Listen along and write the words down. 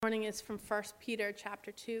Morning is from 1 Peter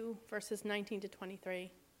chapter 2, verses 19 to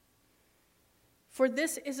 23. For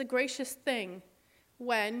this is a gracious thing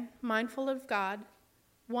when, mindful of God,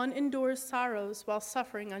 one endures sorrows while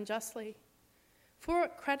suffering unjustly. For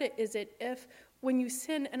what credit is it if, when you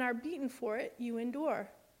sin and are beaten for it, you endure?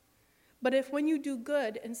 But if when you do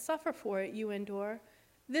good and suffer for it, you endure,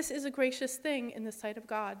 this is a gracious thing in the sight of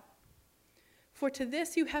God. For to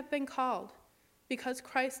this you have been called, because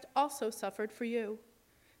Christ also suffered for you,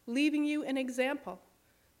 leaving you an example,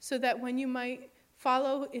 so that when you might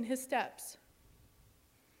follow in his steps.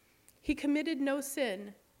 He committed no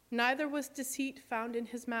sin, neither was deceit found in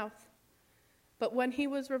his mouth. But when he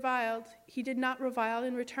was reviled, he did not revile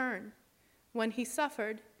in return. When he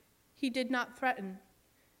suffered, he did not threaten,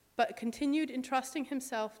 but continued entrusting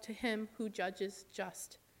himself to him who judges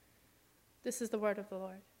just. This is the word of the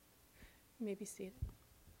Lord. You may be seated.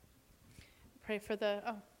 Pray for the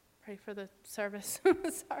service.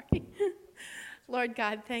 Sorry. Lord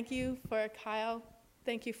God, thank you for Kyle.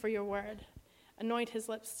 Thank you for your word. Anoint his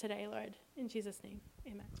lips today, Lord. In Jesus' name,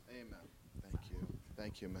 amen. Amen. Thank you.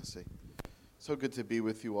 Thank you, Missy. So good to be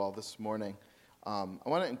with you all this morning. I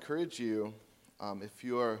want to encourage you, if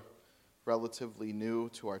you're relatively new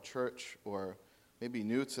to our church or maybe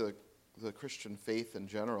new to the Christian faith in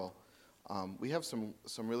general, we have some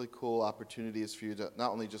really cool opportunities for you to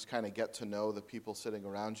not only just kind of get to know the people sitting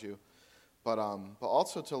around you, but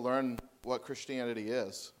also to learn what Christianity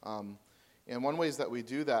is. And one ways that we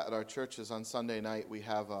do that at our church is on Sunday night we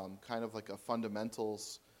have kind of like a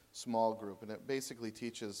fundamentals small group, and it basically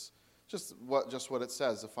teaches just what it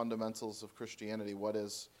says, the fundamentals of Christianity. What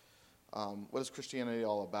is Christianity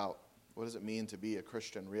all about? What does it mean to be a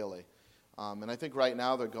Christian, really? And I think right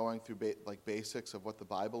now they're going through basics of what the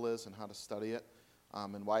Bible is and how to study it,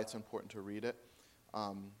 and why it's important to read it.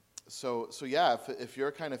 So yeah, if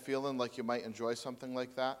you're kind of feeling like you might enjoy something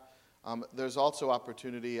like that, there's also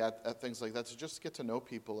opportunity at things like that to just get to know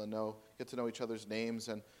people and get to know each other's names.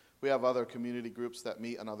 And we have other community groups that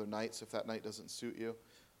meet on other nights if that night doesn't suit you.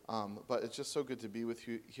 But it's just so good to be with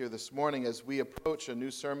you here this morning as we approach a new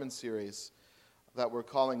sermon series that we're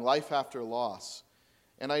calling Life After Loss.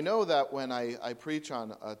 And I know that when I preach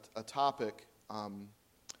on a topic, I'm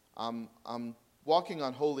walking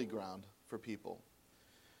on holy ground for people.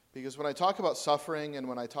 Because when I talk about suffering and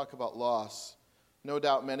when I talk about loss, no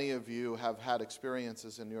doubt many of you have had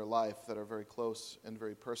experiences in your life that are very close and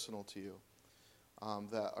very personal to you,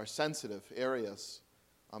 that are sensitive areas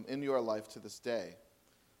in your life to this day.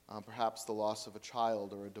 Perhaps the loss of a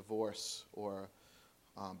child or a divorce or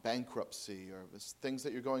bankruptcy or things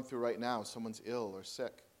that you're going through right now. Someone's ill or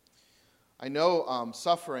sick. I know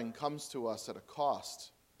suffering comes to us at a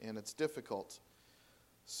cost, and it's difficult.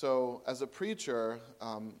 So as a preacher,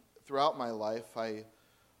 throughout my life,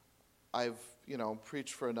 I've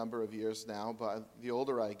preached for a number of years now, but the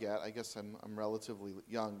older I get, I guess I'm relatively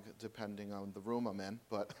young, depending on the room I'm in.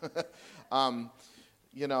 But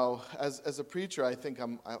as a preacher, I think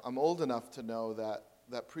I'm old enough to know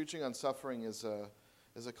that preaching on suffering is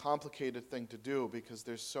a complicated thing to do, because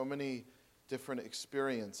there's so many different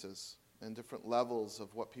experiences and different levels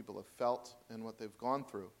of what people have felt and what they've gone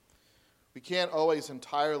through. We can't always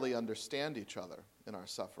entirely understand each other in our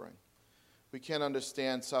suffering. We can't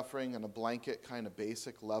understand suffering on a blanket kind of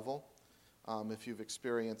basic level, if you've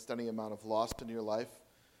experienced any amount of loss in your life.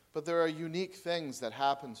 But there are unique things that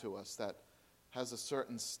happen to us that has a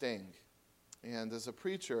certain sting. And as a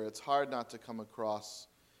preacher, it's hard not to come across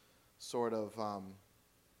sort of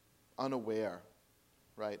unaware,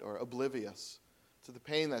 right, or oblivious to the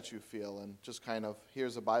pain that you feel, and just kind of,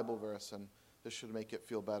 here's a Bible verse and this should make it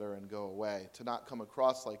feel better and go away. To not come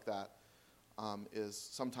across like that is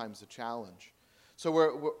sometimes a challenge.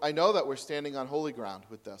 So I know that we're standing on holy ground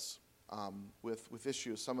with this, with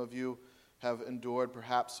issues. Some of you have endured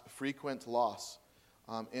perhaps frequent loss,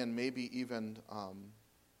 and maybe even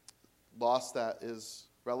loss that is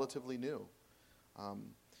relatively new.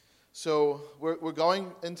 So we're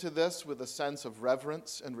going into this with a sense of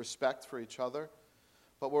reverence and respect for each other,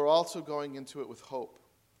 but we're also going into it with hope,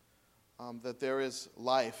 that there is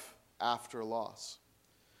life after loss,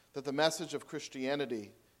 that the message of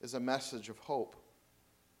Christianity is a message of hope.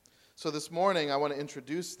 So this morning I want to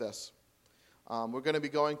introduce this. We're going to be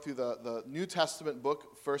going through the New Testament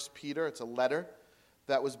book, 1 Peter. It's a letter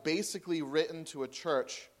that was basically written to a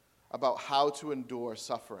church about how to endure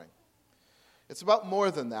suffering. It's about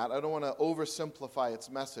more than that. I don't want to oversimplify its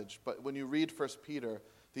message, but when you read 1 Peter,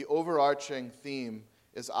 the overarching theme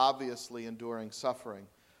is obviously enduring suffering.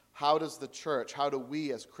 How does the church, how do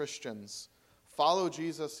we as Christians follow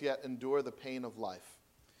Jesus yet endure the pain of life?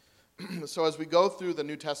 So as we go through the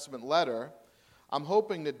New Testament letter, I'm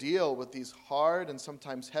hoping to deal with these hard and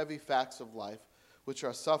sometimes heavy facts of life, which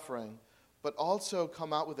are suffering, but also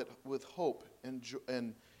come out with it with hope and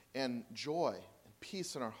joy and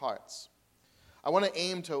peace in our hearts. I want to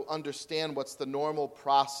aim to understand what's the normal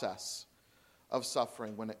process of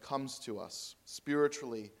suffering when it comes to us,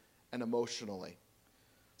 spiritually and emotionally.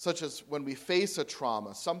 Such as when we face a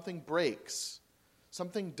trauma, something breaks,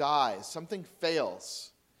 something dies, something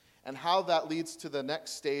fails, and how that leads to the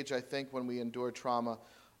next stage, I think, when we endure trauma,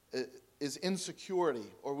 is insecurity,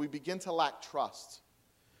 or we begin to lack trust.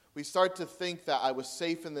 We start to think that I was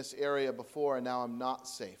safe in this area before and now I'm not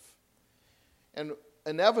safe. And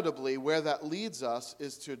inevitably, where that leads us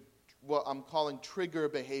is to what I'm calling trigger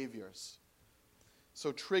behaviors.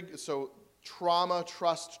 So trauma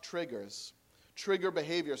trust triggers. Trigger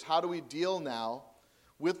behaviors. How do we deal now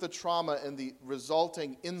with the trauma and the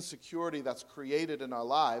resulting insecurity that's created in our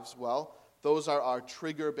lives? Well, those are our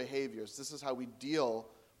trigger behaviors. This is how we deal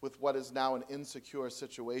with what is now an insecure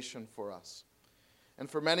situation for us. And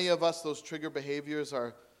for many of us, those trigger behaviors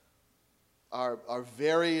are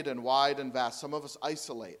varied and wide and vast. Some of us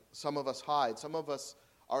isolate. Some of us hide. Some of us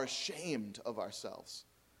are ashamed of ourselves.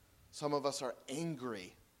 Some of us are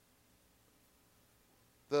angry.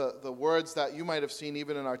 The words that you might have seen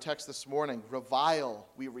even in our text this morning, revile,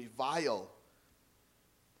 we revile.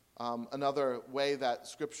 Another way that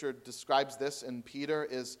Scripture describes this in Peter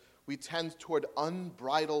is we tend toward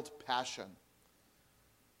unbridled passion.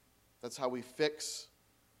 That's how we fix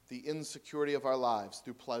the insecurity of our lives,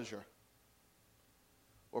 through pleasure,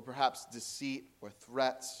 or perhaps deceit, or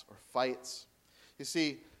threats, or fights. You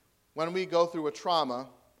see, when we go through a trauma,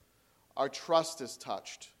 our trust is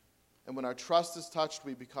touched. And when our trust is touched,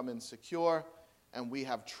 we become insecure, and we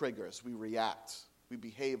have triggers. We react. We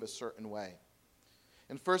behave a certain way.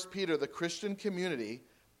 In 1 Peter, the Christian community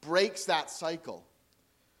breaks that cycle.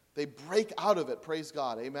 They break out of it, praise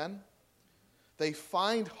God, amen? They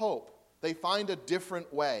find hope. They find a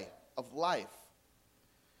different way of life.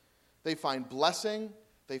 They find blessing,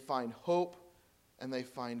 they find hope, and they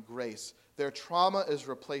find grace. Their trauma is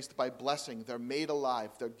replaced by blessing. They're made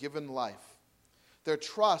alive. They're given life. Their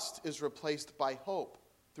trust is replaced by hope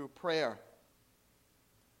through prayer.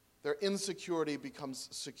 Their insecurity becomes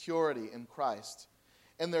security in Christ.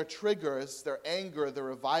 And their triggers, their anger, their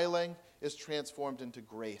reviling, is transformed into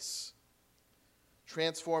grace.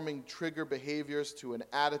 Transforming trigger behaviors to an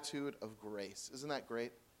attitude of grace. Isn't that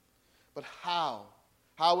great? But how?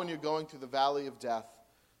 How, when you're going through the valley of death,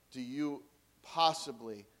 do you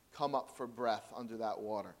possibly come up for breath under that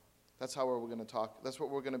water? That's how we're going to talk. That's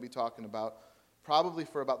what we're going to be talking about, probably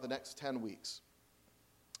for about the next 10 weeks.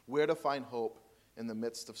 Where to find hope in the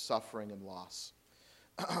midst of suffering and loss.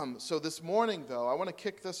 So this morning, though, I want to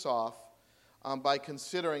kick this off by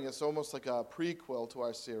considering, it's almost like a prequel to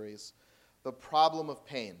our series, the problem of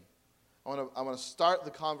pain. I want to start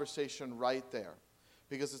the conversation right there,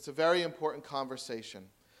 because it's a very important conversation.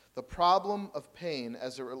 The problem of pain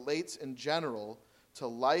as it relates in general to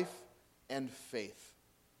life and faith.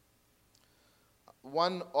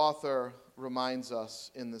 One author reminds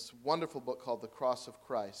us in this wonderful book called The Cross of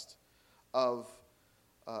Christ of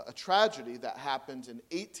a tragedy that happened in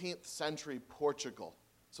 18th century Portugal,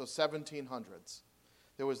 so 1700s.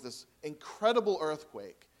 There was this incredible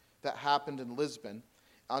earthquake that happened in Lisbon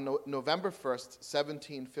on November 1st,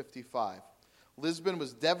 1755. Lisbon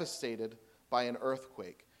was devastated by an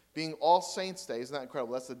earthquake. Being All Saints' Day, isn't that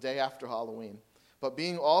incredible? That's the day after Halloween. But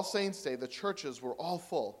being All Saints' Day, the churches were all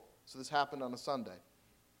full. So this happened on a Sunday.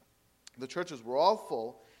 The churches were all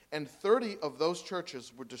full, and 30 of those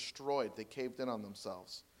churches were destroyed. They caved in on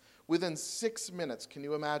themselves. Within 6 minutes, can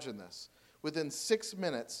you imagine this? Within 6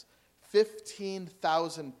 minutes,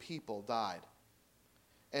 15,000 people died.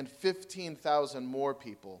 And 15,000 more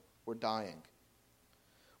people were dying.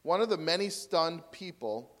 One of the many stunned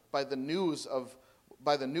people by the news of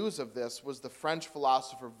this was the French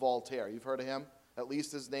philosopher Voltaire. You've heard of him? At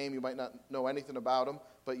least his name. You might not know anything about him,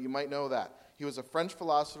 but you might know that. He was a French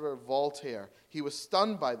philosopher, Voltaire. He was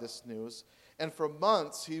stunned by this news, and for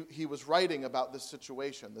months he was writing about this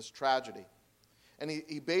situation, this tragedy. And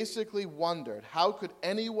he basically wondered, how could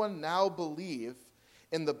anyone now believe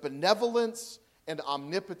in the benevolence and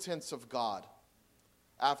omnipotence of God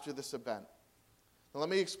after this event? Now let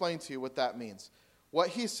me explain to you what that means. What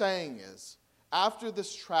he's saying is, after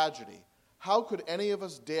this tragedy, how could any of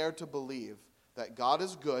us dare to believe that God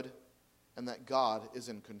is good and that God is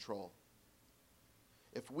in control?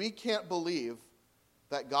 If we can't believe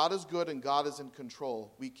that God is good and God is in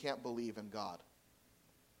control, we can't believe in God.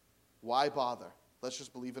 Why bother? Let's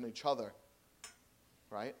just believe in each other,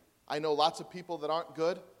 right? I know lots of people that aren't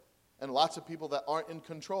good and lots of people that aren't in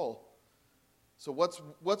control. So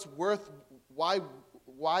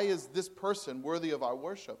why is this person worthy of our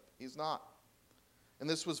worship? He's not. And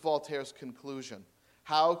this was Voltaire's conclusion.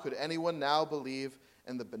 How could anyone now believe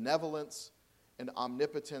in the benevolence and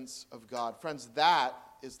omnipotence of God? Friends, that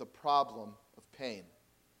is the problem of pain.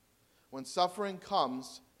 When suffering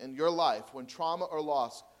comes in your life, when trauma or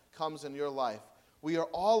loss comes in your life, we are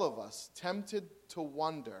all of us tempted to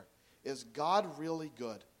wonder, is God really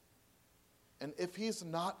good? And if he's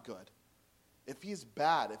not good, if he's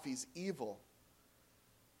bad, if he's evil,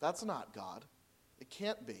 that's not God. It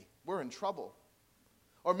can't be. We're in trouble.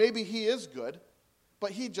 Or maybe he is good,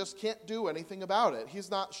 but he just can't do anything about it.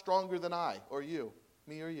 He's not stronger than I or you,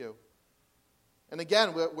 me or you. And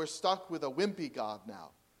again, we're stuck with a wimpy God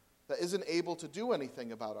now that isn't able to do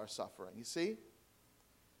anything about our suffering. You see?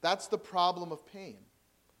 That's the problem of pain.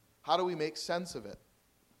 How do we make sense of it?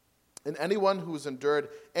 And anyone who's endured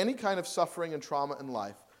any kind of suffering and trauma in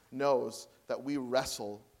life knows that we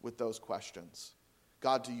wrestle with those questions.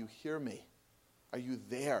 God, do you hear me? Are you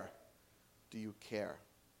there? Do you care?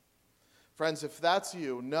 Friends, if that's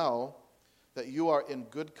you, know that you are in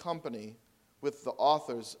good company with the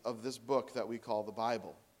authors of this book that we call the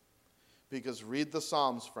Bible. Because read the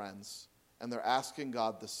Psalms, friends, and they're asking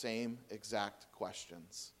God the same exact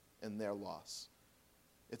questions in their loss.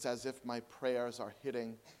 It's as if my prayers are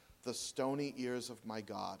hitting the stony ears of my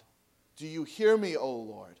God. Do you hear me, O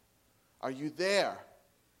Lord? Are you there?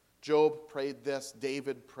 Job prayed this,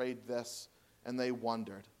 David prayed this, and they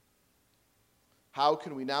wondered. How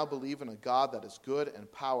can we now believe in a God that is good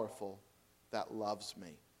and powerful, that loves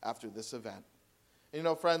me after this event? And you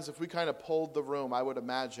know, friends, if we kind of polled the room, I would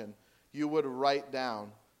imagine you would write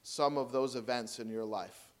down some of those events in your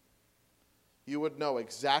life. You would know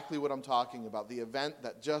exactly what I'm talking about, the event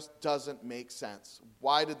that just doesn't make sense.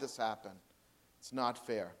 Why did this happen? It's not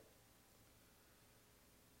fair.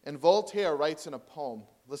 And Voltaire writes in a poem,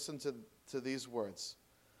 listen to these words,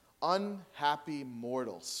 "Unhappy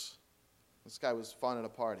mortals." This guy was fun at a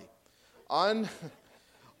party.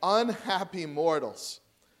 Unhappy mortals,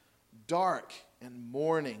 dark and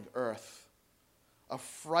mourning earth, a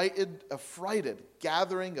frighted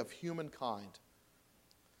gathering of humankind,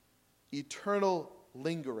 eternal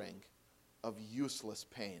lingering of useless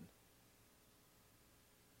pain.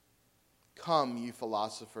 Come, ye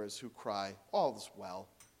philosophers who cry, all's well.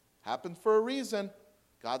 Happened for a reason.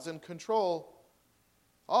 God's in control.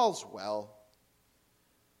 All's well.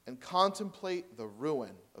 And contemplate the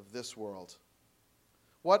ruin of this world.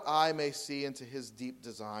 What eye may see into his deep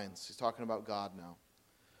designs. He's talking about God now.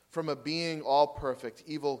 From a being all perfect,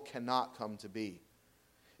 evil cannot come to be.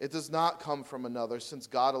 It does not come from another, since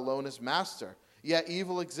God alone is master. Yet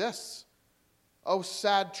evil exists. Oh,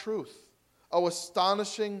 sad truth. Oh,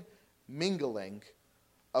 astonishing mingling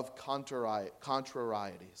of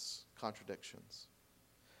contrarieties, contradictions.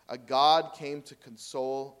 A God came to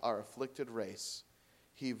console our afflicted race.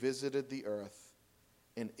 He visited the earth,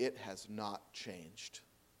 and it has not changed.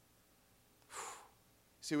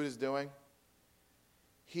 See what he's doing?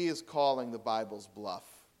 He is calling the Bible's bluff.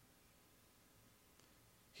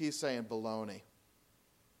 He's saying baloney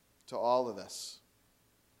to all of this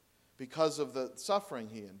because of the suffering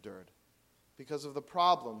he endured, because of the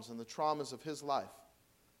problems and the traumas of his life.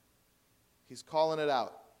 He's calling it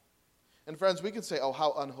out. And friends, we could say, oh,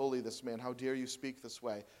 how unholy this man, how dare you speak this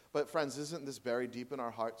way. But friends, isn't this buried deep in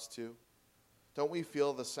our hearts too? Don't we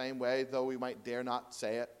feel the same way, though we might dare not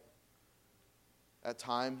say it? At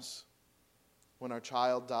times, when our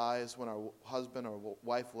child dies, when our husband or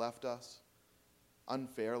wife left us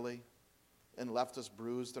unfairly and left us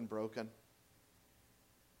bruised and broken.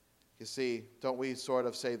 You see, don't we sort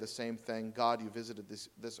of say the same thing? God, you visited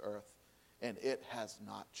this earth, and it has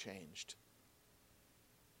not changed.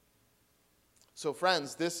 So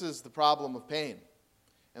friends, this is the problem of pain,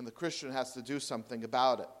 and the Christian has to do something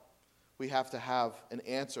about it. We have to have an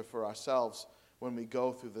answer for ourselves when we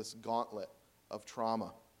go through this gauntlet of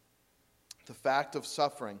trauma. The fact of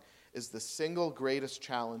suffering is the single greatest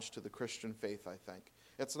challenge to the Christian faith, I think.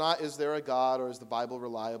 It's not, is there a God or is the Bible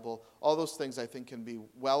reliable? All those things, I think, can be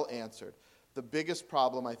well answered. The biggest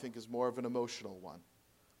problem, I think, is more of an emotional one.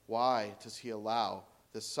 Why does he allow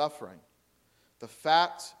this suffering? The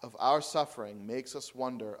fact of our suffering makes us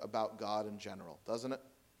wonder about God in general, doesn't it?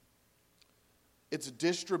 Its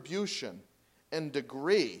distribution and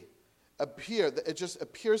degree it just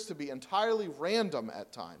appears to be entirely random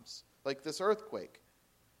at times, like this earthquake,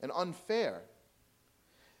 and unfair.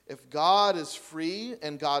 If God is free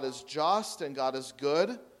and God is just and God is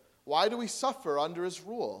good, why do we suffer under his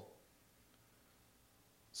rule?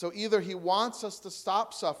 So either he wants us to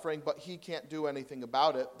stop suffering, but he can't do anything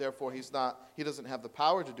about it, therefore he doesn't have the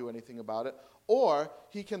power to do anything about it, or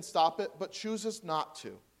he can stop it but chooses not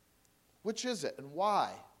to. Which is it and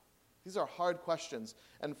why? These are hard questions.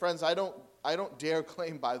 And friends, I don't dare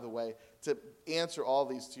claim, by the way, to answer all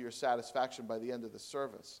these to your satisfaction by the end of the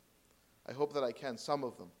service. I hope that I can, some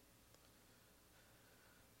of them.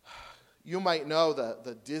 You might know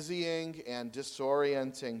the dizzying and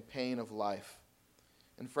disorienting pain of life.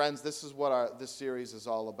 And friends, this is what this series is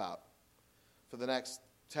all about. For the next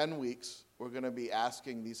 10 weeks, we're going to be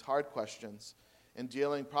asking these hard questions and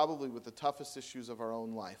dealing probably with the toughest issues of our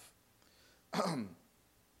own life.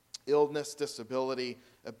 Illness, disability,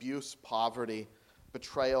 abuse, poverty,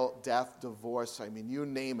 betrayal, death, divorce. I mean, you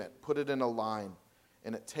name it. Put it in a line.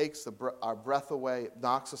 And it takes our breath away. It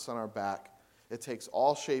knocks us on our back. It takes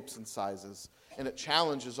all shapes and sizes. And it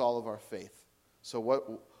challenges all of our faith. So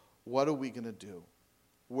what are we going to do?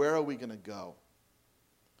 Where are we going to go?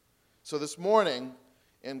 So this morning,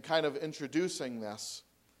 in kind of introducing this,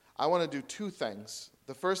 I want to do two things.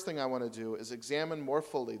 The first thing I want to do is examine more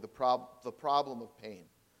fully the problem of pain.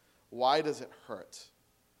 Why does it hurt?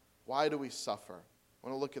 Why do we suffer? I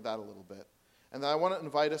want to look at that a little bit. And then I want to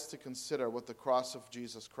invite us to consider what the cross of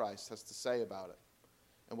Jesus Christ has to say about it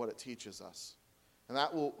and what it teaches us. And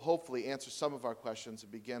that will hopefully answer some of our questions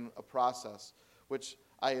and begin a process which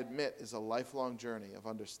I admit is a lifelong journey of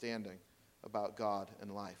understanding about God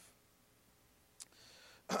and life.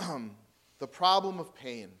 The problem of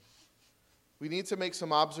pain. We need to make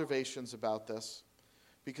some observations about this,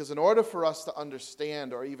 because in order for us to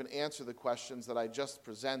understand or even answer the questions that I just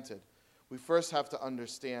presented, we first have to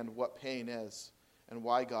understand what pain is and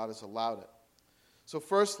why God has allowed it. So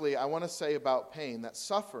firstly, I want to say about pain that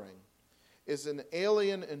suffering is an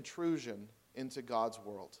alien intrusion into God's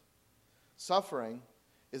world. Suffering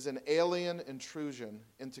is an alien intrusion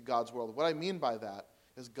into God's world. What I mean by that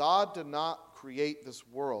is God did not create this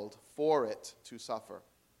world for it to suffer,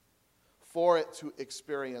 for it to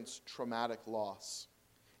experience traumatic loss.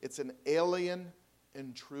 It's an alien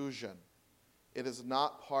intrusion. It is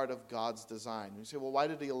not part of God's design. You say, well, why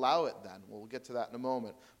did he allow it then? Well, we'll get to that in a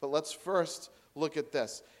moment. But let's first look at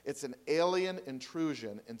this. It's an alien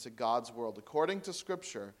intrusion into God's world. According to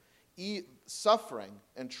Scripture, suffering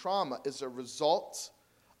and trauma is a result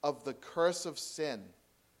of the curse of sin,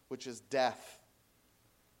 which is death.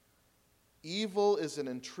 Evil is an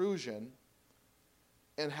intrusion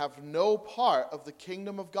and have no part of the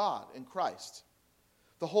kingdom of God in Christ.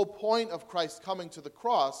 The whole point of Christ coming to the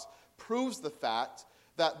cross proves the fact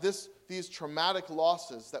that these traumatic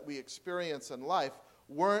losses that we experience in life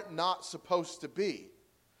weren't not supposed to be.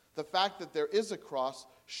 The fact that there is a cross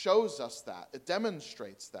shows us that. It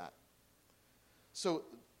demonstrates that. So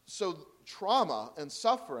trauma and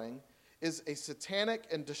suffering is a satanic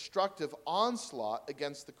and destructive onslaught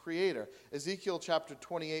against the Creator. Ezekiel chapter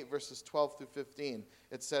 28, verses 12 through 15,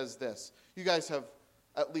 it says this. You guys have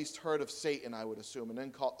at least heard of Satan, I would assume. And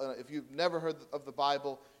then if you've never heard of the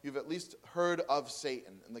Bible, you've at least heard of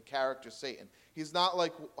Satan and the character Satan. He's not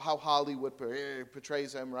like how Hollywood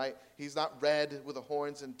portrays him, right? He's not red with the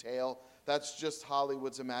horns and tail. That's just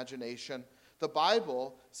Hollywood's imagination. The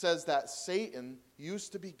Bible says that Satan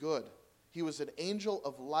used to be good. He was an angel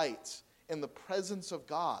of light in the presence of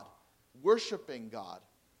God, worshiping God.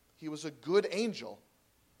 He was a good angel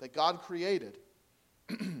that God created.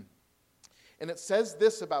 And it says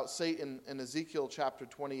this about Satan in Ezekiel chapter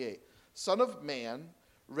 28. Son of man,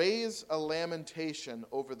 raise a lamentation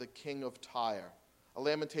over the king of Tyre. A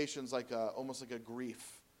lamentation is almost like a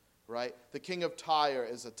grief, right? The king of Tyre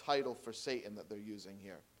is a title for Satan that they're using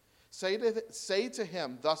here. Say to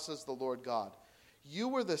him, thus says the Lord God, you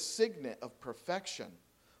were the signet of perfection,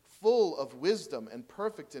 full of wisdom and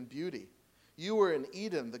perfect in beauty. You were in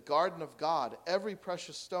Eden, the garden of God. Every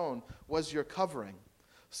precious stone was your covering.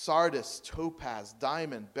 Sardis, topaz,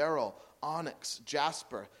 diamond, beryl, onyx,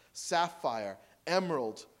 jasper, sapphire,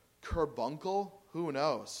 emerald, carbuncle, who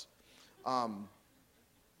knows? And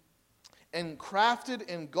crafted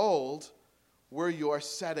in gold were your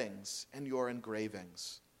settings and your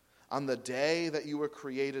engravings. On the day that you were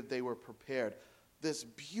created, they were prepared. This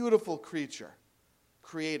beautiful creature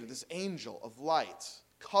created, this angel of light,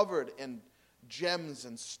 covered in gems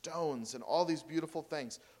and stones and all these beautiful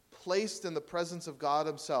things, placed in the presence of God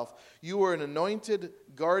himself. You were an anointed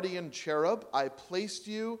guardian cherub. I placed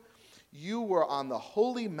you. You were on the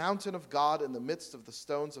holy mountain of God in the midst of the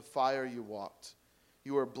stones of fire you walked.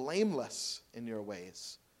 You were blameless in your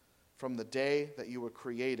ways from the day that you were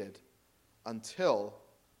created until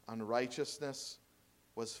unrighteousness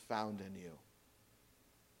was found in you.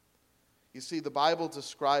 You see, the Bible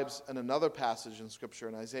describes in another passage in Scripture,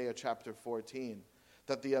 in Isaiah chapter 14,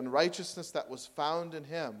 that the unrighteousness that was found in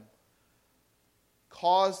him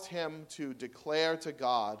caused him to declare to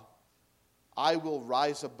God, I will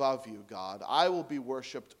rise above you, God. I will be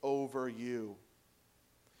worshipped over you.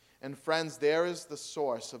 And friends, there is the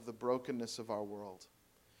source of the brokenness of our world.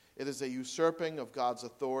 It is a usurping of God's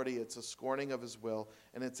authority, it's a scorning of his will,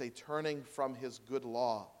 and it's a turning from his good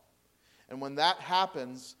law. And when that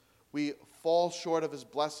happens, we fall short of his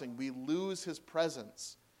blessing. We lose his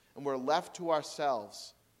presence, and we're left to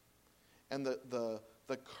ourselves. And the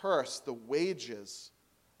curse, the wages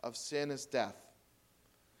of sin is death.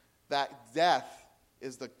 That death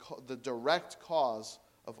is the direct cause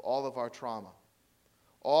of all of our trauma.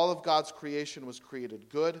 All of God's creation was created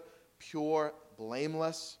good, pure,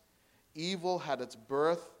 blameless. Evil had its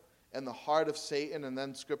birth in the heart of Satan, and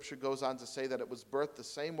then Scripture goes on to say that it was birthed the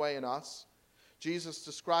same way in us. Jesus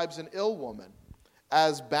describes an ill woman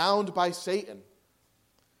as bound by Satan.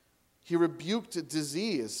 He rebuked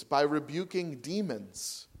disease by rebuking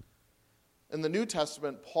demons. In the New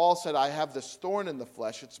Testament, Paul said, I have this thorn in the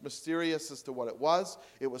flesh. It's mysterious as to what it was.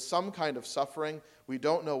 It was some kind of suffering. We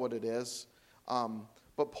don't know what it is.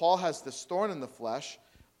 But Paul has this thorn in the flesh,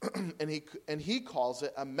 and he calls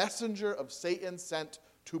it a messenger of Satan sent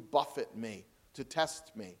to buffet me, to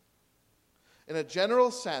test me. In a general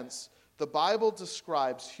sense, the Bible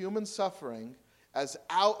describes human suffering as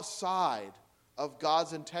outside of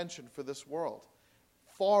God's intention for this world,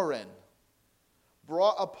 foreign,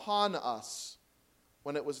 brought upon us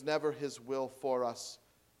when it was never his will for us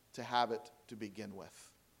to have it to begin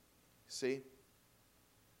with. See?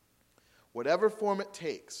 Whatever form it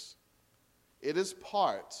takes, it is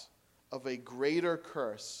part of a greater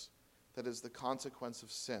curse that is the consequence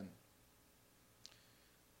of sin.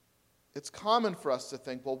 It's common for us to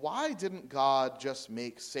think, well, why didn't God just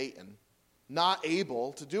make Satan not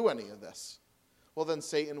able to do any of this? Well, then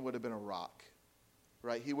Satan would have been a rock,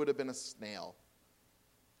 right? He would have been a snail.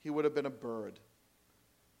 He would have been a bird.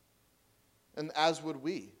 And as would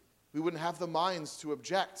we. We wouldn't have the minds to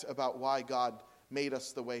object about why God made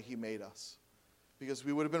us the way he made us. Because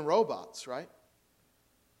we would have been robots, right?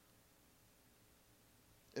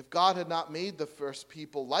 If God had not made the first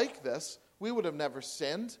people like this, we would have never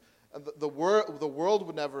sinned. The world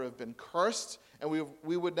would never have been cursed, and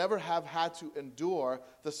we would never have had to endure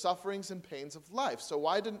the sufferings and pains of life. So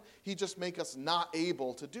why didn't he just make us not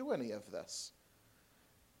able to do any of this?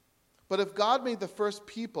 But if God made the first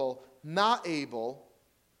people not able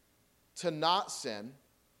to not sin,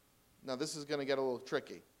 now this is going to get a little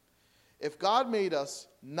tricky. If God made us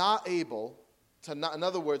not able to not, in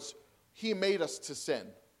other words, he made us to sin.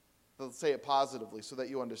 Let's say it positively so that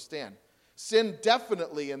you understand. Sin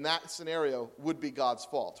definitely in that scenario would be God's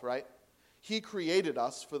fault, right? He created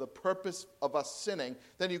us for the purpose of us sinning.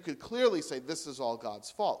 Then you could clearly say this is all God's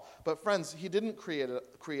fault. But friends, he didn't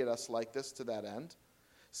create us like this to that end.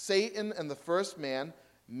 Satan and the first man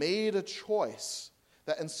made a choice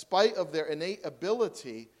that in spite of their innate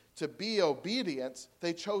ability to be obedient,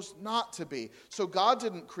 they chose not to be. So God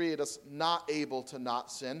didn't create us not able to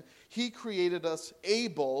not sin. He created us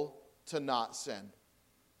able to not sin.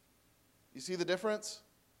 You see the difference?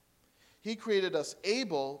 He created us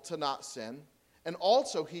able to not sin, and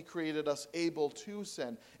also he created us able to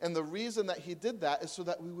sin. And the reason that he did that is so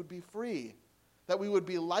that we would be free, that we would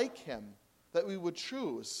be like him, that we would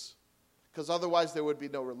choose, because otherwise there would be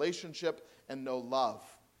no relationship and no love.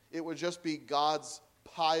 It would just be God's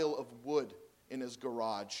pile of wood in his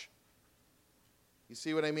garage. You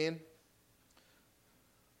see what I mean?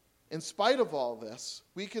 In spite of all this,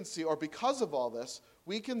 we can see, or because of all this,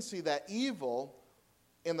 we can see that evil,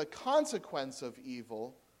 and the consequence of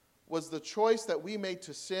evil, was the choice that we made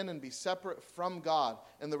to sin and be separate from God.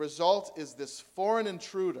 And the result is this foreign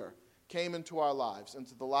intruder came into our lives,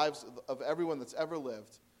 into the lives of everyone that's ever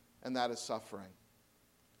lived, and that is suffering.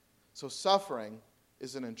 So suffering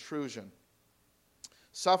is an intrusion.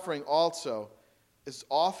 Suffering also is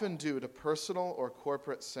often due to personal or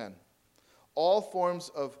corporate sin. All forms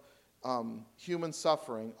of human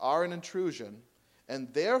suffering are an intrusion,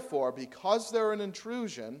 and therefore, because they're an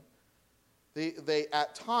intrusion, they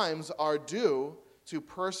at times are due to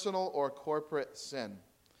personal or corporate sin.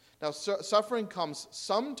 Now, suffering comes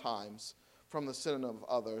sometimes from the sin of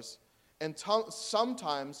others, and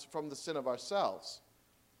sometimes from the sin of ourselves.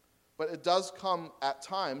 But it does come at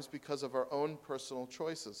times because of our own personal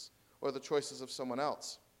choices or the choices of someone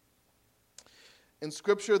else. In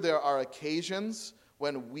Scripture, there are occasions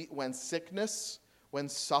when sickness, when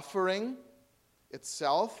suffering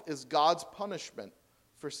itself is God's punishment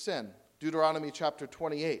for sin. Deuteronomy chapter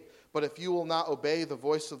 28. But if you will not obey the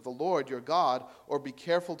voice of the Lord your God, or be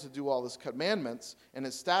careful to do all his commandments and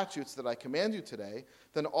his statutes that I command you today,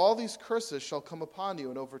 then all these curses shall come upon you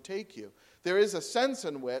and overtake you. There is a sense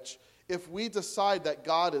in which if we decide that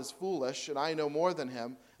God is foolish and I know more than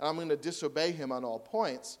him, and I'm going to disobey him on all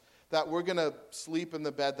points, that we're going to sleep in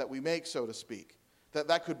the bed that we make, so to speak.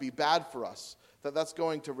 That could be bad for us. That's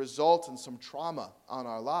going to result in some trauma on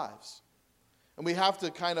our lives. And we have to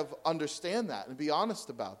kind of understand that and be honest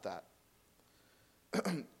about that.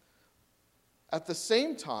 At the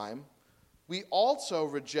same time, we also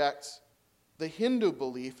reject the Hindu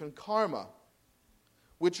belief in karma,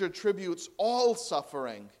 which attributes all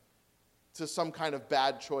suffering to some kind of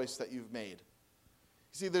bad choice that you've made.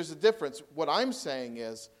 You see, there's a difference. What I'm saying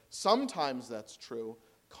is, sometimes that's true.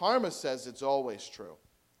 Karma says it's always true.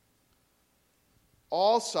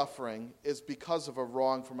 All suffering is because of a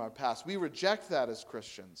wrong from our past. We reject that as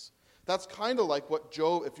Christians. That's kind of like what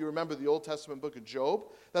Job, if you remember the Old Testament book of Job,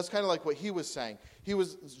 that's kind of like what he was saying.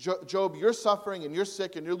 Job, you're suffering and you're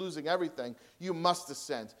sick and you're losing everything. You must have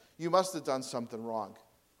sinned. You must have done something wrong,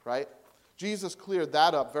 right? Jesus cleared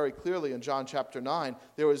that up very clearly in John chapter 9.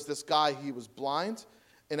 There was this guy, he was blind,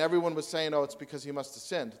 and everyone was saying, oh, it's because he must have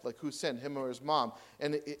sinned. Like, who sinned, him or his mom,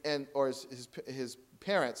 or his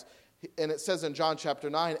parents? And it says in John chapter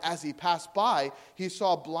 9, as he passed by, he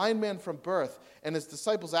saw a blind man from birth, and his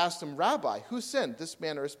disciples asked him, Rabbi, who sinned, this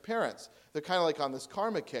man or his parents? They're kind of like on this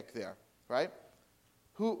karma kick there, right?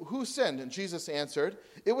 Who sinned? And Jesus answered,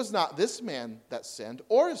 it was not this man that sinned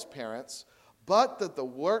or his parents, but that the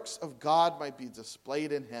works of God might be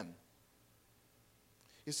displayed in him.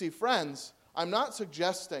 You see, friends, I'm not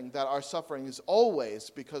suggesting that our suffering is always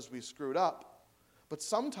because we screwed up, but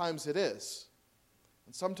sometimes it is.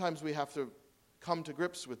 And sometimes we have to come to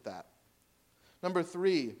grips with that. Number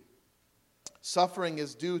 3, suffering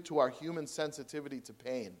is due to our human sensitivity to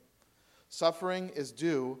pain. Suffering is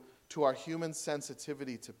due to our human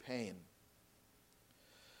sensitivity to pain.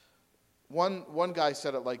 One guy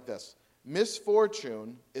said it like this: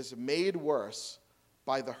 misfortune is made worse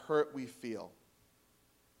by the hurt we feel.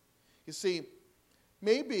 You see,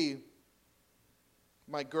 maybe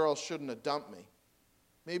my girl shouldn't have dumped me.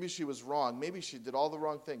 Maybe she was wrong. Maybe she did all the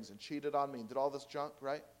wrong things and cheated on me and did all this junk,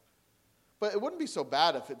 right? But it wouldn't be so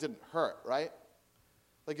bad if it didn't hurt, right?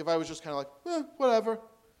 Like if I was just kind of like, whatever.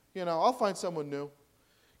 I'll find someone new.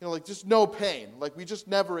 Like just no pain. Like we just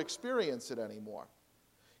never experience it anymore.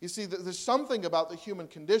 You see, there's something about the human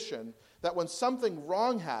condition that when something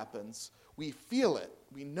wrong happens, we feel it.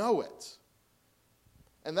 We know it.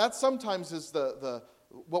 And that sometimes is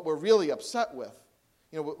what we're really upset with.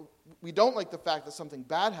 We don't like the fact that something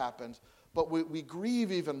bad happened, but we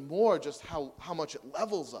grieve even more just how much it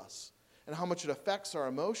levels us and how much it affects our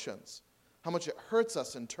emotions, how much it hurts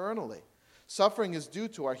us internally. Suffering is due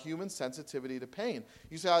to our human sensitivity to pain.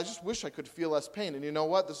 You say, I just wish I could feel less pain. And you know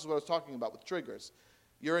what? This is what I was talking about with triggers.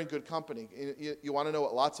 You're in good company. You want to know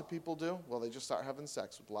what lots of people do? Well, they just start having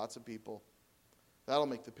sex with lots of people. That'll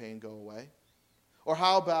make the pain go away. Or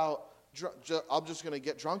how about, I'm just going to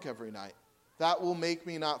get drunk every night. That will make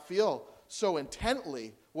me not feel so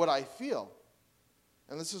intently what I feel.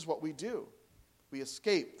 And this is what we do. We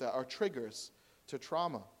escape our triggers to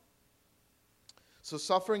trauma. So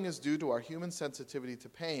suffering is due to our human sensitivity to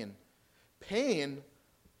pain. Pain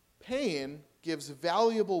gives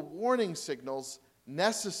valuable warning signals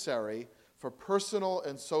necessary for personal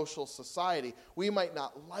and social society. We might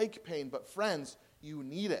not like pain, but friends, you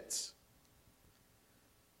need it.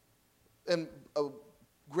 And a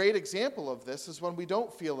great example of this is when we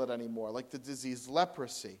don't feel it anymore, like the disease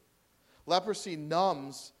leprosy. Leprosy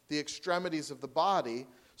numbs the extremities of the body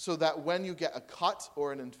so that when you get a cut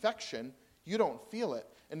or an infection, you don't feel it.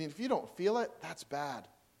 And if you don't feel it, that's bad.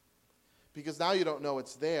 Because now you don't know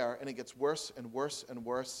it's there, and it gets worse and worse and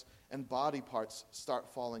worse, and body parts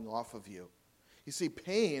start falling off of you. You see,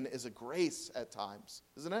 pain is a grace at times,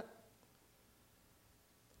 isn't it?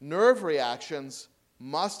 Nerve reactions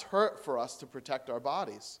must hurt for us to protect our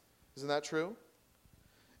bodies. Isn't that true?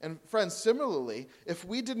 And friends, similarly, if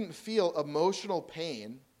we didn't feel emotional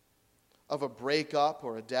pain of a breakup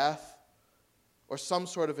or a death or some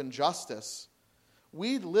sort of injustice,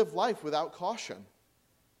 we'd live life without caution.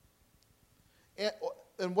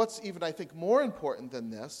 And what's even, I think, more important than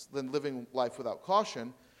this, than living life without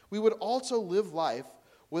caution, we would also live life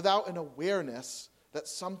without an awareness that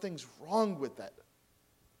something's wrong with it.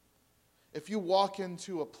 If you walk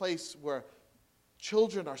into a place where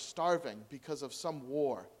children are starving because of some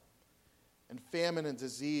war, and famine and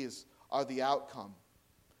disease are the outcome,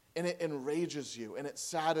 and it enrages you, and it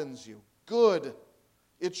saddens you, good,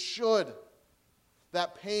 it should.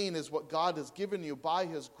 That pain is what God has given you by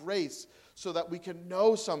His grace so that we can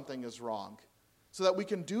know something is wrong, so that we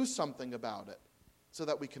can do something about it, so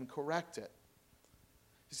that we can correct it.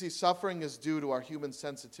 You see, suffering is due to our human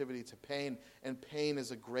sensitivity to pain, and pain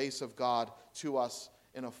is a grace of God to us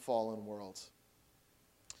in a fallen world.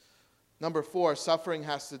 Number 4, suffering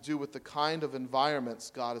has to do with the kind of environments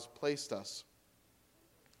God has placed us.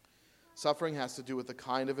 Suffering has to do with the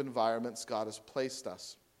kind of environments God has placed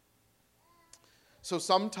us. So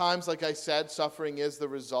sometimes, like I said, suffering is the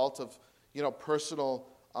result of, personal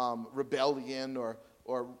rebellion or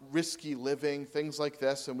risky living, things like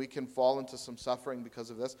this, and we can fall into some suffering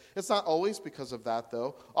because of this. It's not always because of that,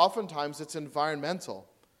 though. Oftentimes, it's environmental.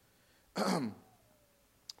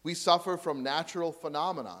 We suffer from natural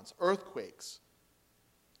phenomena, earthquakes,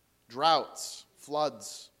 droughts,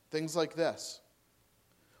 floods, things like this.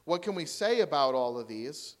 What can we say about all of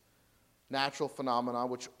these natural phenomena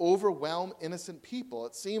which overwhelm innocent people?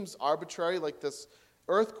 It seems arbitrary, like this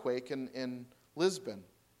earthquake in Lisbon.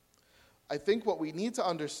 I think what we need to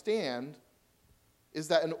understand is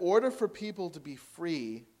that in order for people to be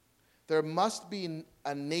free, there must be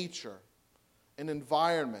a nature, an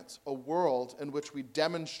environment, a world in which we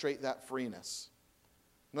demonstrate that freeness.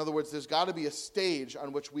 In other words, there's got to be a stage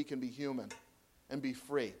on which we can be human and be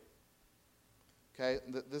free. Okay,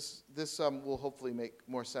 this will hopefully make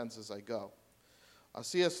more sense as I go.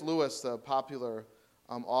 C.S. Lewis, the popular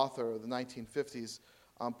author of the 1950s,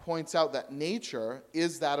 points out that nature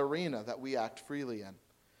is that arena that we act freely in.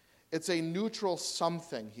 It's a neutral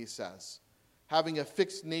something, he says, having a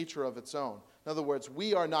fixed nature of its own. In other words,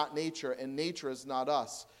 we are not nature, and nature is not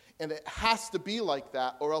us. And it has to be like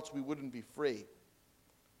that, or else we wouldn't be free.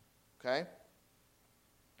 Okay?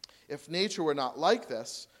 If nature were not like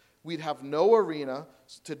this, we'd have no arena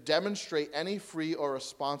to demonstrate any free or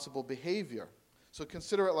responsible behavior. So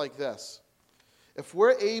consider it like this. If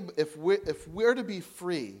we're to be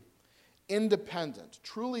free, independent,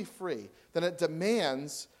 truly free, then it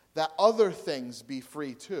demands that other things be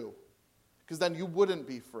free too. Because then you wouldn't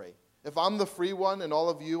be free. If I'm the free one and all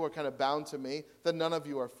of you are kind of bound to me, then none of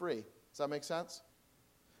you are free. Does that make sense?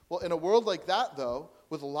 Well, in a world like that, though,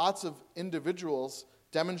 with lots of individuals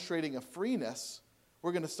demonstrating a freeness,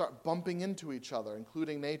 we're going to start bumping into each other,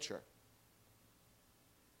 including nature.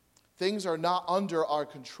 Things are not under our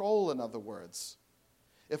control, in other words.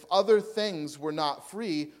 If other things were not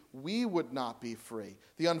free, we would not be free.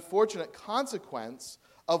 The unfortunate consequence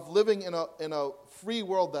of living in a free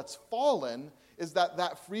world that's fallen is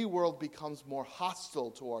that free world becomes more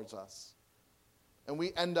hostile towards us. And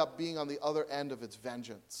we end up being on the other end of its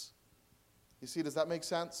vengeance. You see, does that make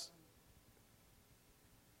sense?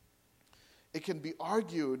 It can be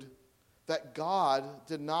argued that God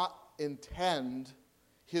did not intend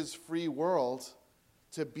his free world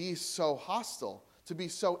to be so hostile, to be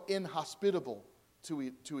so inhospitable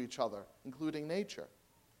to each other, including nature.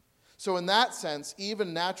 So in that sense,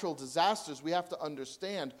 even natural disasters, we have to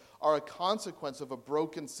understand, are a consequence of a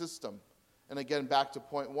broken system. And again, back to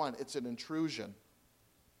point 1, it's an intrusion.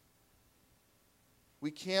 We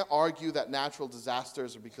can't argue that natural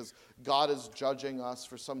disasters are because God is judging us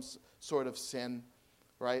for some sort of sin,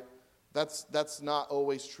 right? That's not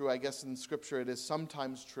always true. I guess in Scripture it is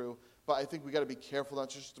sometimes true. But I think we got to be careful not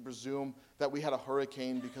just to presume that we had a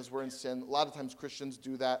hurricane because we're in sin. A lot of times Christians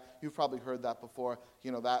do that. You've probably heard that before.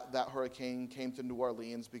 That hurricane came to New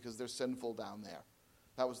Orleans because they're sinful down there.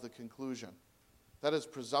 That was the conclusion. That is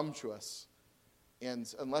presumptuous.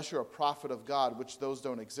 And unless you're a prophet of God, which those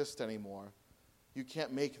don't exist anymore, you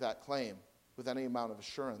can't make that claim with any amount of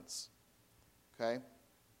assurance. Okay?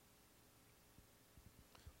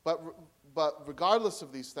 But regardless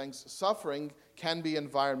of these things, suffering can be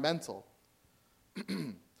environmental.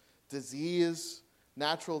 Disease,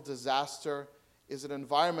 natural disaster is an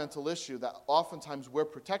environmental issue that oftentimes we're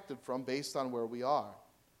protected from based on where we are.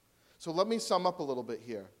 So let me sum up a little bit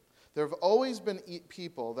here. There have always been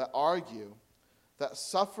people that argue that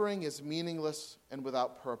suffering is meaningless and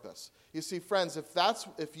without purpose. You see, friends,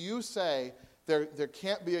 if you say there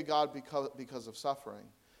can't be a God because of suffering,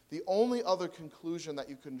 the only other conclusion that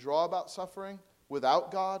you can draw about suffering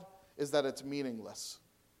without God is that it's meaningless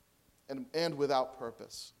and without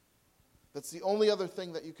purpose. That's the only other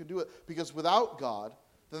thing that you can do it. Because without God,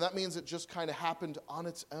 then that means it just kind of happened on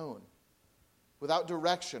its own. Without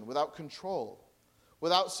direction, without control,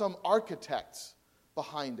 without some architect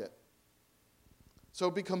behind it. So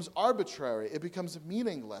it becomes arbitrary. It becomes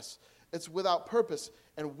meaningless. It's without purpose.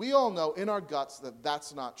 And we all know in our guts that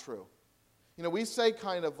that's not true. We say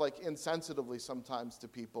kind of like insensitively sometimes to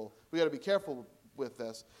people, we got to be careful with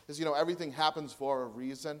this, is, everything happens for a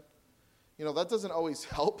reason. That doesn't always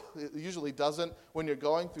help. It usually doesn't when you're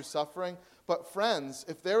going through suffering. But friends,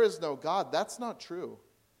 if there is no God, that's not true.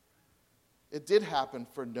 It did happen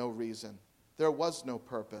for no reason. There was no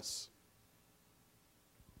purpose.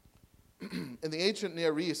 In the ancient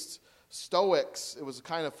Near East, Stoics, it was a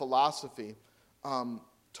kind of philosophy,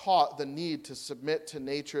 taught the need to submit to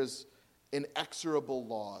nature's inexorable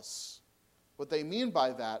laws. What they mean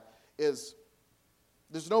by that is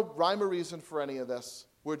there's no rhyme or reason for any of this.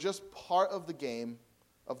 We're just part of the game,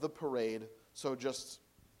 of the parade, so just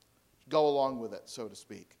go along with it, so to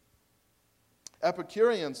speak.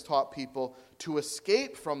 Epicureans taught people to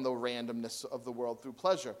escape from the randomness of the world through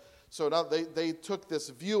pleasure. So now they took this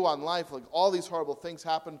view on life, like all these horrible things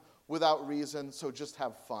happen without reason, so just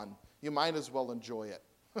have fun. You might as well enjoy it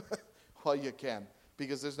while you can,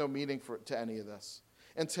 because there's no meaning to any of this.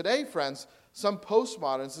 And today, friends, some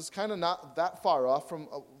postmoderns is kind of not that far off from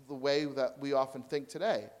the way that we often think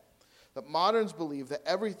today. That moderns believe that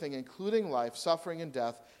everything, including life, suffering, and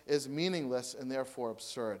death, is meaningless and therefore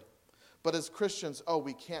absurd. But as Christians,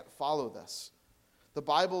 we can't follow this. The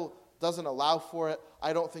Bible doesn't allow for it.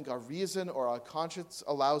 I don't think our reason or our conscience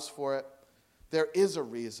allows for it. There is a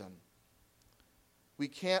reason. We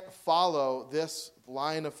can't follow this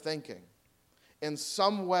line of thinking. In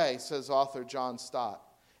some way, says author John Stott,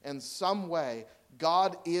 in some way,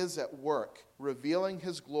 God is at work, revealing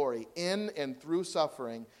his glory in and through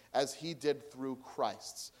suffering as he did through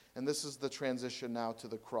Christ's. And this is the transition now to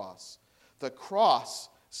the cross. The cross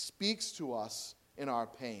speaks to us in our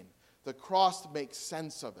pain. The cross makes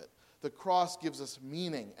sense of it. The cross gives us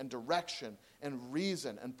meaning and direction and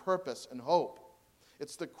reason and purpose and hope.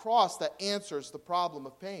 It's the cross that answers the problem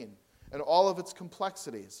of pain and all of its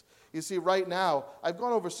complexities. You see, right now, I've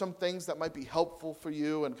gone over some things that might be helpful for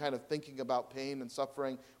you and kind of thinking about pain and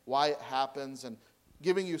suffering, why it happens, and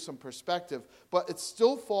giving you some perspective. But it's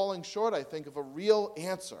still falling short, I think, of a real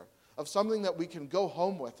answer, of something that we can go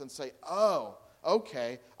home with and say, oh,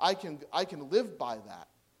 okay, I can live by that.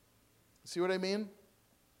 See what I mean?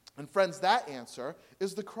 And friends, that answer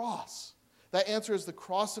is the cross. That answer is the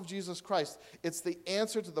cross of Jesus Christ. It's the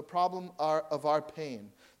answer to the problem of our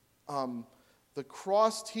pain. The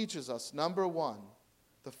cross teaches us, number one,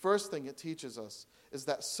 the first thing it teaches us is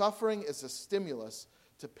that suffering is a stimulus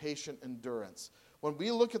to patient endurance. When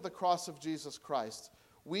we look at the cross of Jesus Christ,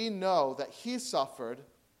 we know that he suffered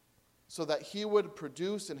so that he would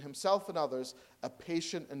produce in himself and others a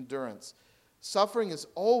patient endurance. Suffering is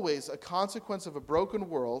always a consequence of a broken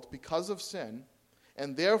world because of sin,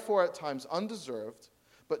 and therefore at times undeserved,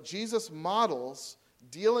 but Jesus models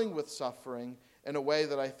dealing with suffering in a way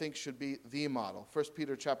that I think should be the model. 1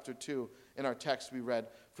 Peter chapter 2, in our text we read,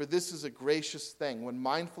 "For this is a gracious thing, when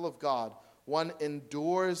mindful of God, one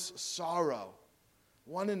endures sorrow."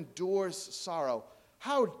 One endures sorrow.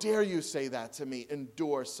 How dare you say that to me,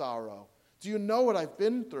 endure sorrow? Do you know what I've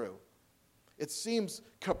been through? It seems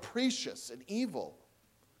capricious and evil.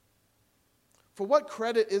 For what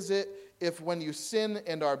credit is it if when you sin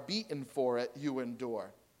and are beaten for it, you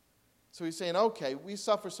endure? So he's saying, okay, we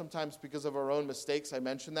suffer sometimes because of our own mistakes. I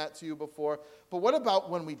mentioned that to you before. But what about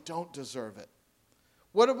when we don't deserve it?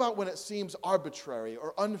 What about when it seems arbitrary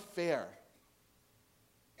or unfair?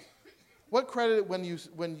 What credit when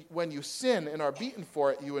you sin and are beaten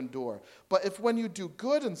for it, you endure? But if when you do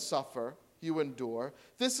good and suffer, you endure,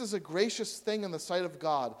 this is a gracious thing in the sight of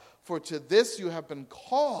God, for to this you have been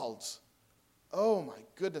called. Oh my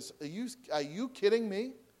goodness, are you kidding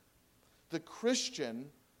me? The Christian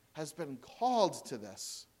has been called to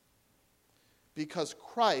this because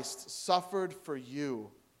Christ suffered for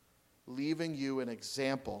you, leaving you an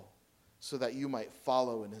example so that you might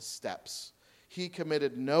follow in his steps. He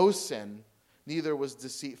committed no sin, neither was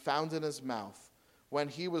deceit found in his mouth. When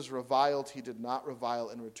he was reviled, he did not revile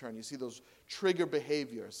in return. You see those trigger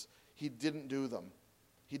behaviors. He didn't do them.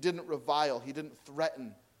 He didn't revile. He didn't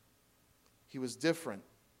threaten. He was different.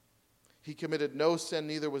 He committed no sin,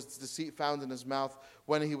 neither was deceit found in his mouth.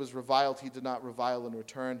 When he was reviled, he did not revile in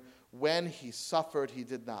return. When he suffered, he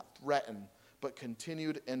did not threaten, but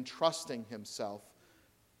continued entrusting himself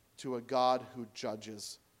to a God who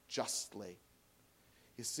judges justly.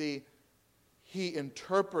 You see, he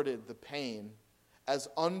interpreted the pain as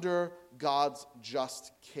under God's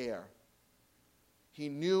just care. He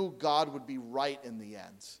knew God would be right in the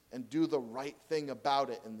end and do the right thing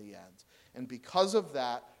about it in the end. And because of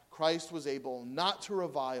that, Christ was able not to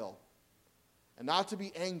revile and not to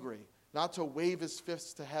be angry, not to wave his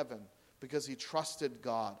fists to heaven because he trusted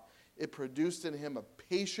God. It produced in him a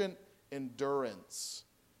patient endurance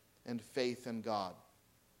and faith in God.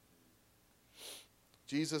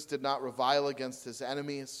 Jesus did not revile against his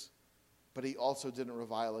enemies, but he also didn't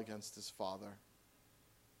revile against his Father.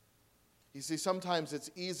 You see, sometimes it's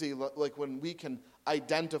easy, like when we can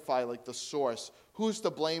identify like the source. Who's to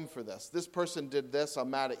blame for this? This person did this, I'm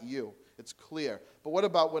mad at you. It's clear. But what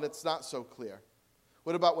about when it's not so clear?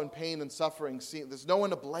 What about when pain and suffering seem, there's no one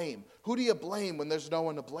to blame? Who do you blame when there's no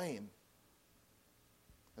one to blame?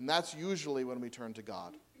 And that's usually when we turn to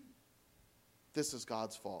God. This is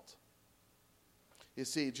God's fault. You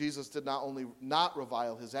see, Jesus did not only not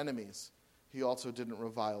revile his enemies, he also didn't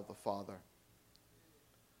revile the Father.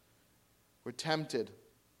 We're tempted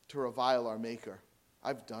to revile our Maker.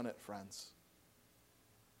 I've done it, friends.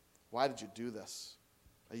 Why did you do this?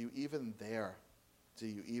 Are you even there? Do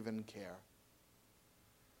you even care?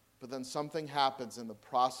 But then something happens in the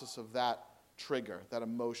process of that trigger, that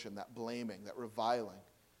emotion, that blaming, that reviling,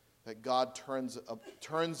 that God turns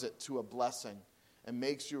it to a blessing and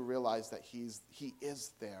makes you realize that He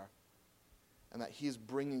is there and that He's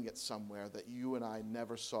bringing it somewhere that you and I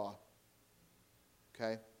never saw.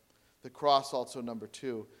 Okay? The cross also, number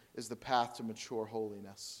 2, is the path to mature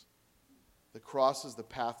holiness. The cross is the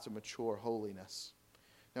path to mature holiness.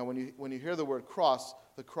 Now, when you hear the word cross,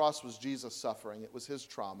 the cross was Jesus' suffering. It was his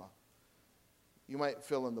trauma. You might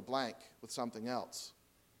fill in the blank with something else,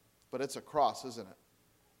 but it's a cross, isn't it?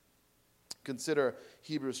 Consider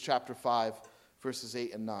Hebrews chapter 5, verses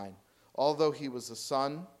 8 and 9. Although he was a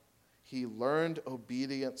son, he learned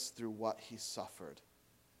obedience through what he suffered.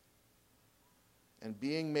 And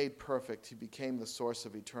being made perfect, he became the source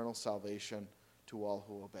of eternal salvation to all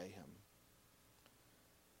who obey him.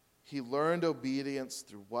 He learned obedience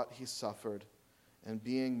through what he suffered, and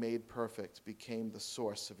being made perfect became the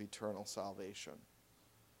source of eternal salvation.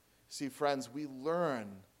 See, friends, we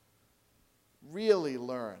really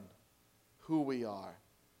learn who we are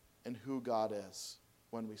and who God is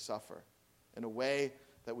when we suffer in a way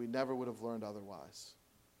that we never would have learned otherwise.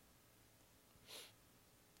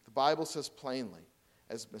 The Bible says plainly,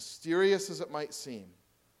 as mysterious as it might seem,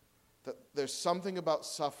 that there's something about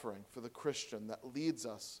suffering for the Christian that leads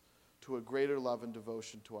us to a greater love and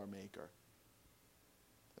devotion to our Maker.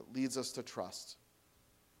 It leads us to trust.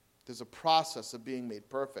 There's a process of being made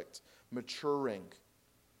perfect, maturing,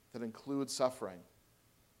 that includes suffering.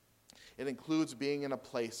 It includes being in a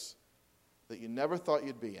place that you never thought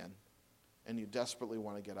you'd be in and you desperately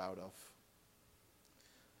want to get out of.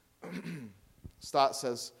 Stott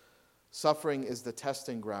says, suffering is the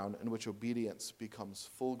testing ground in which obedience becomes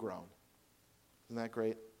full grown. Isn't that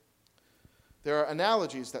great? There are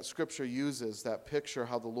analogies that Scripture uses that picture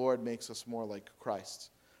how the Lord makes us more like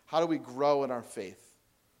Christ. How do we grow in our faith?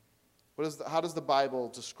 How does the Bible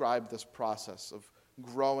describe this process of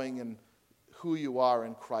growing in who you are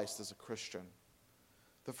in Christ as a Christian?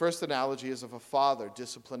 The first analogy is of a father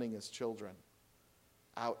disciplining his children.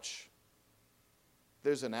 Ouch.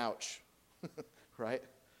 There's an ouch, right?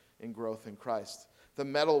 In growth in Christ. The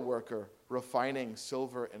metal worker refining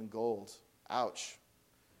silver and gold. Ouch.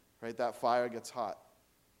 Right? That fire gets hot.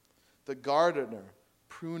 The gardener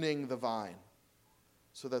pruning the vine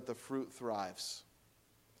so that the fruit thrives.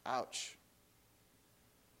 Ouch.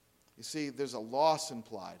 You see, there's a loss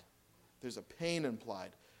implied. There's a pain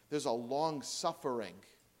implied. There's a long suffering,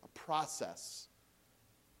 a process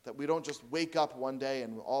that we don't just wake up one day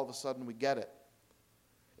and all of a sudden we get it.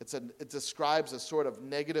 It describes a sort of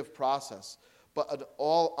negative process, but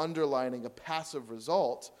all underlining a passive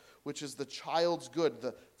result, which is the child's good,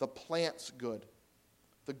 the plant's good,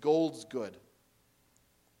 the gold's good,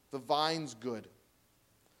 the vine's good.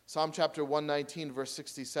 Psalm chapter 119, verse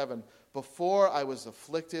 67, before I was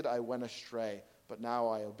afflicted, I went astray, but now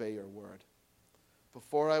I obey your word.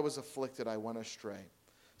 Before I was afflicted, I went astray.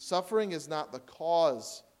 Suffering is not the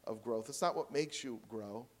cause of growth. It's not what makes you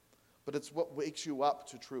grow, but it's what wakes you up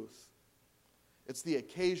to truth. It's the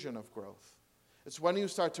occasion of growth. It's when you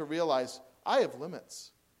start to realize, I have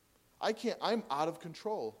limits. I'm out of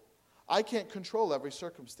control. I can't control every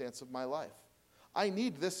circumstance of my life. I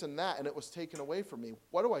need this and that, and it was taken away from me.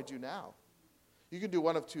 What do I do now? You can do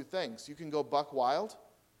one of two things. You can go buck wild,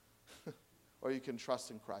 or you can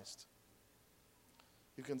trust in Christ.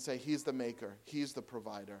 You can say, He's the maker, He's the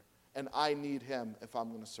provider, and I need Him if I'm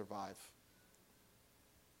going to survive.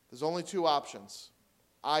 There's only two options.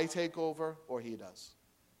 I take over, or He does.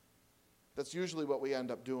 That's usually what we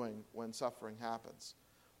end up doing when suffering happens.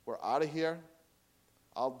 We're out of here.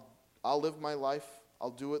 I'll live my life. I'll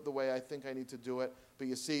do it the way I think I need to do it. But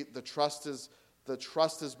you see, the trust has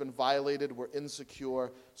been violated. We're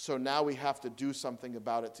insecure. So now we have to do something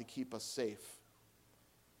about it to keep us safe.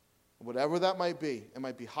 Whatever that might be. It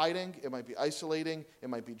might be hiding. It might be isolating. It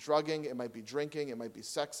might be drugging. It might be drinking. It might be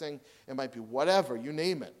sexing. It might be whatever. You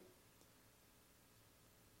name it.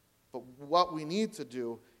 But what we need to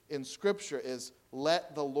do in Scripture is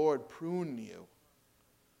let the Lord prune you.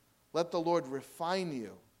 Let the Lord refine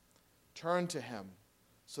you. Turn to Him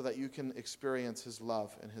so that you can experience His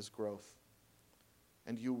love and His growth.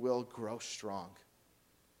 And you will grow strong.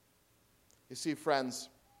 You see, friends,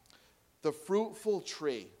 the fruitful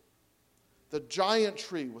tree, the giant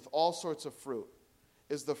tree with all sorts of fruit,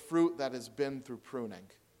 is the fruit that has been through pruning.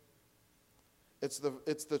 It's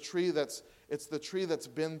the tree that's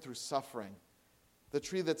been through suffering, the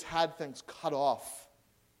tree that's had things cut off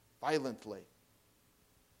violently.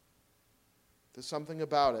 There's something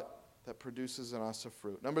about it that produces in us a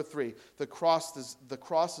fruit. Number 3, the cross is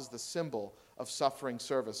the symbol of suffering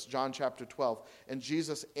service. John chapter 12. And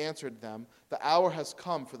Jesus answered them, "The hour has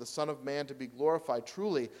come for the Son of Man to be glorified.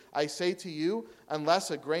 Truly, I say to you,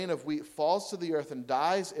 unless a grain of wheat falls to the earth and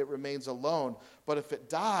dies, it remains alone. But if it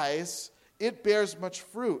dies, it bears much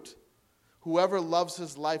fruit. Whoever loves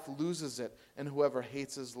his life loses it, and whoever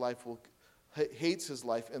hates his life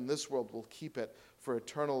in this world will keep it for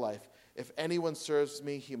eternal life. If anyone serves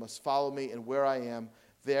me, he must follow me, and where I am,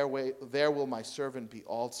 there will my servant be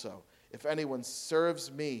also. If anyone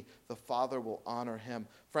serves me, the Father will honor him."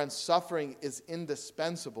 Friends, suffering is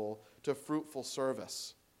indispensable to fruitful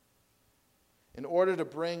service. In order to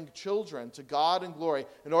bring children to God in glory,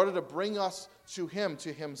 in order to bring us to Him,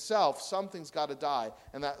 to Himself, something's got to die,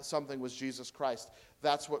 and that something was Jesus Christ.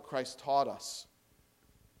 That's what Christ taught us.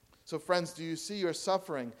 So, friends, do you see your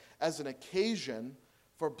suffering as an occasion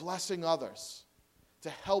for blessing others, to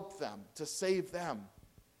help them, to save them?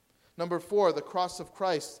 Number 4, the cross of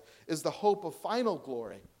Christ is the hope of final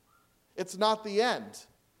glory. It's not the end.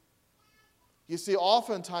 You see,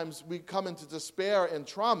 oftentimes we come into despair and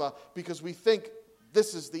trauma because we think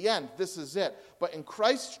this is the end, this is it. But in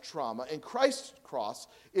Christ's trauma, in Christ's cross,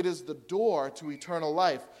 it is the door to eternal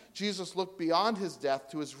life. Jesus looked beyond his death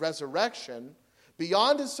to his resurrection,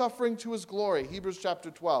 beyond his suffering to his glory. Hebrews chapter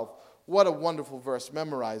 12. What a wonderful verse.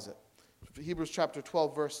 Memorize it. Hebrews chapter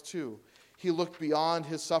 12, verse 2. He looked beyond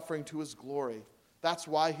his suffering to his glory. That's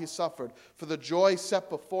why he suffered. For the joy set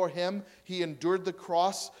before him, he endured the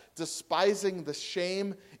cross, despising the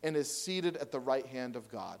shame, and is seated at the right hand of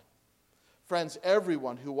God. Friends,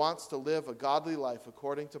 everyone who wants to live a godly life,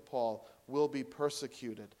 according to Paul, will be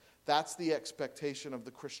persecuted. That's the expectation of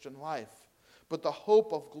the Christian life. But the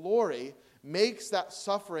hope of glory makes that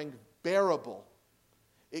suffering bearable.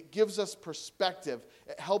 It gives us perspective.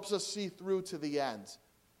 It helps us see through to the end.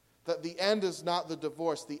 That the end is not the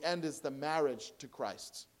divorce. The end is the marriage to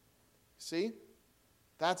Christ. See?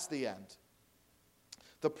 That's the end.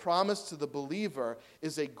 The promise to the believer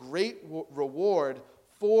is a great reward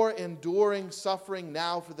for enduring suffering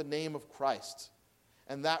now for the name of Christ.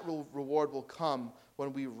 And that reward will come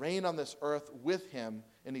when we reign on this earth with him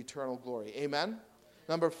in eternal glory. Amen?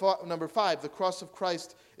 Number 5, the cross of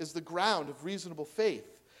Christ is the ground of reasonable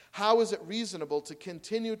faith. How is it reasonable to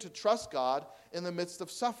continue to trust God in the midst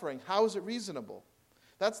of suffering? How is it reasonable?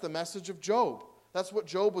 That's the message of Job. That's what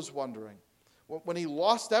Job was wondering. When he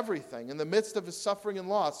lost everything, in the midst of his suffering and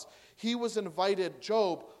loss, he was invited,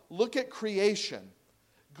 Job, look at creation.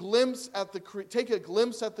 Take a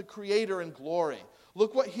glimpse at the Creator in glory.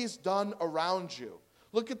 Look what he's done around you.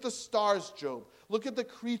 Look at the stars, Job. Look at the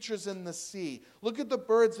creatures in the sea. Look at the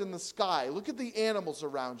birds in the sky. Look at the animals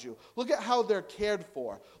around you. Look at how they're cared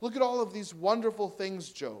for. Look at all of these wonderful things,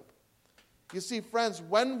 Job. You see, friends,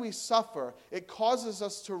 when we suffer, it causes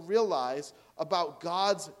us to realize about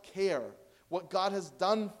God's care, what God has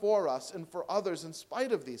done for us and for others in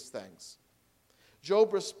spite of these things.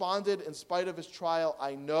 Job responded in spite of his trial,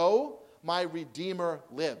 "I know my Redeemer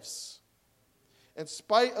lives." In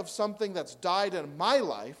spite of something that's died in my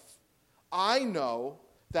life, I know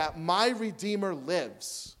that my Redeemer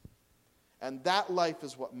lives. And that life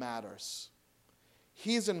is what matters.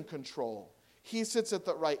 He's in control. He sits at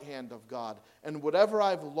the right hand of God. And whatever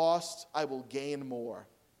I've lost, I will gain more.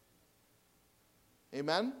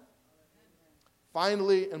 Amen?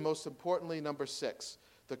 Finally, and most importantly, number 6,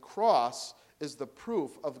 the cross is the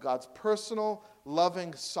proof of God's personal,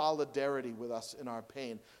 loving solidarity with us in our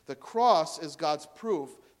pain. The cross is God's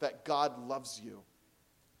proof that God loves you.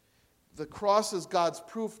 The cross is God's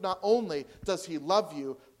proof not only does he love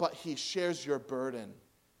you, but he shares your burden.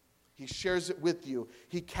 He shares it with you.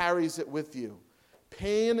 He carries it with you.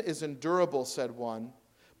 Pain is endurable, said one,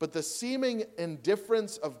 but the seeming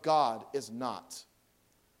indifference of God is not.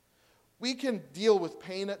 We can deal with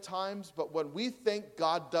pain at times, but when we think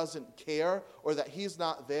God doesn't care or that he's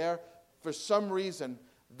not there, for some reason,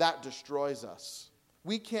 that destroys us.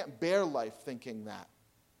 We can't bear life thinking that.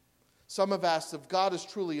 Some have asked, if God is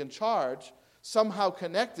truly in charge, somehow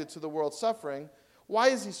connected to the world's suffering, why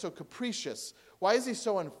is he so capricious? Why is he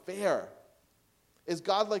so unfair? Is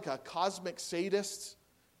God like a cosmic sadist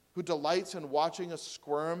who delights in watching us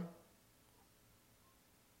squirm?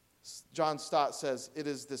 John Stott says, it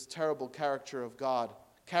is this terrible caricature of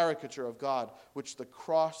God, which the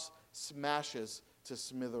cross smashes to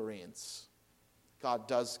smithereens. God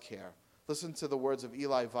does care. Listen to the words of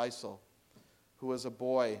Elie Wiesel, who was a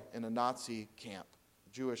boy in a Nazi camp, a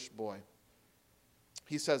Jewish boy.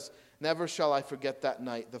 He says, "Never shall I forget that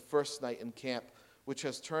night, the first night in camp, which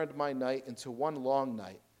has turned my night into one long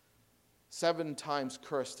night, 7 times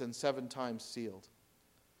cursed and 7 times sealed.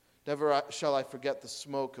 Never shall I forget the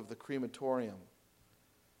smoke of the crematorium.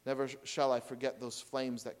 Never shall I forget those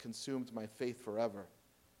flames that consumed my faith forever.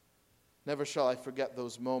 Never shall I forget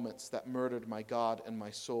those moments that murdered my God and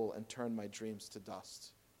my soul and turned my dreams to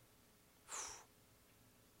dust."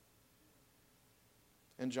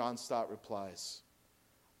 And John Stott replies,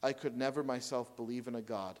 "I could never myself believe in a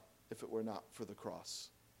God if it were not for the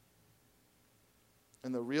cross."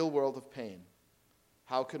 In the real world of pain,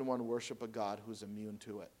 how can one worship a God who is immune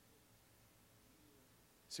to it?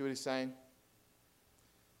 See what he's saying?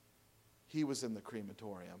 He was in the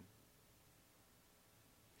crematorium.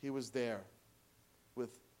 He was there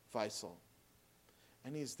with Wiesel.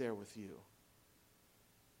 And he's there with you.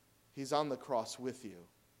 He's on the cross with you.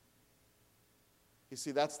 You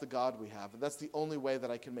see, that's the God we have. And that's the only way that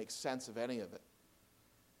I can make sense of any of it,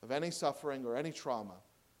 of any suffering or any trauma,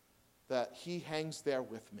 that he hangs there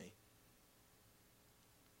with me.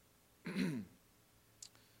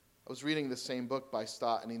 I was reading the same book by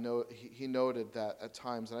Stott, and he noted that at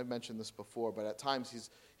times, and I've mentioned this before, but at times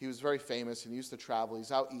he was very famous, and he used to travel.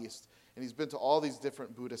 He's out east, and he's been to all these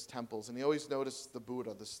different Buddhist temples, and he always noticed the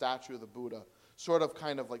Buddha, the statue of the Buddha, sort of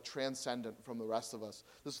kind of like transcendent from the rest of us.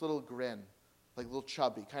 This little grin, like a little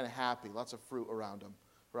chubby, kind of happy, lots of fruit around him,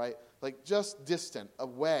 right? Like just distant,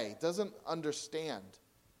 away, doesn't understand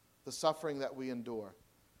the suffering that we endure.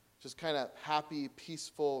 Just kind of happy,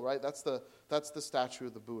 peaceful, right? That's the statue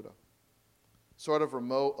of the Buddha. Sort of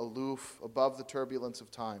remote, aloof, above the turbulence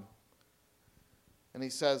of time. And he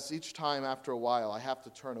says, each time after a while, I have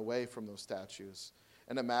to turn away from those statues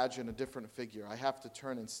and imagine a different figure. I have to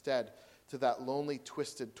turn instead to that lonely,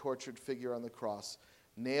 twisted, tortured figure on the cross,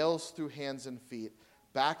 nails through hands and feet,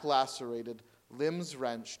 back lacerated, limbs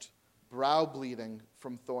wrenched, brow bleeding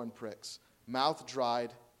from thorn pricks, mouth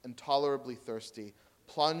dried, intolerably thirsty,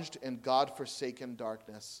 plunged in God-forsaken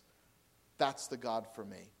darkness. That's the God for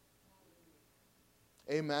me.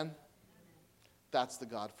 Amen? That's the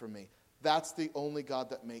God for me. That's the only God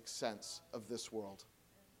that makes sense of this world.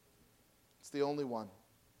 It's the only one.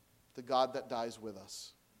 The God that dies with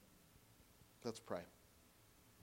us. Let's pray.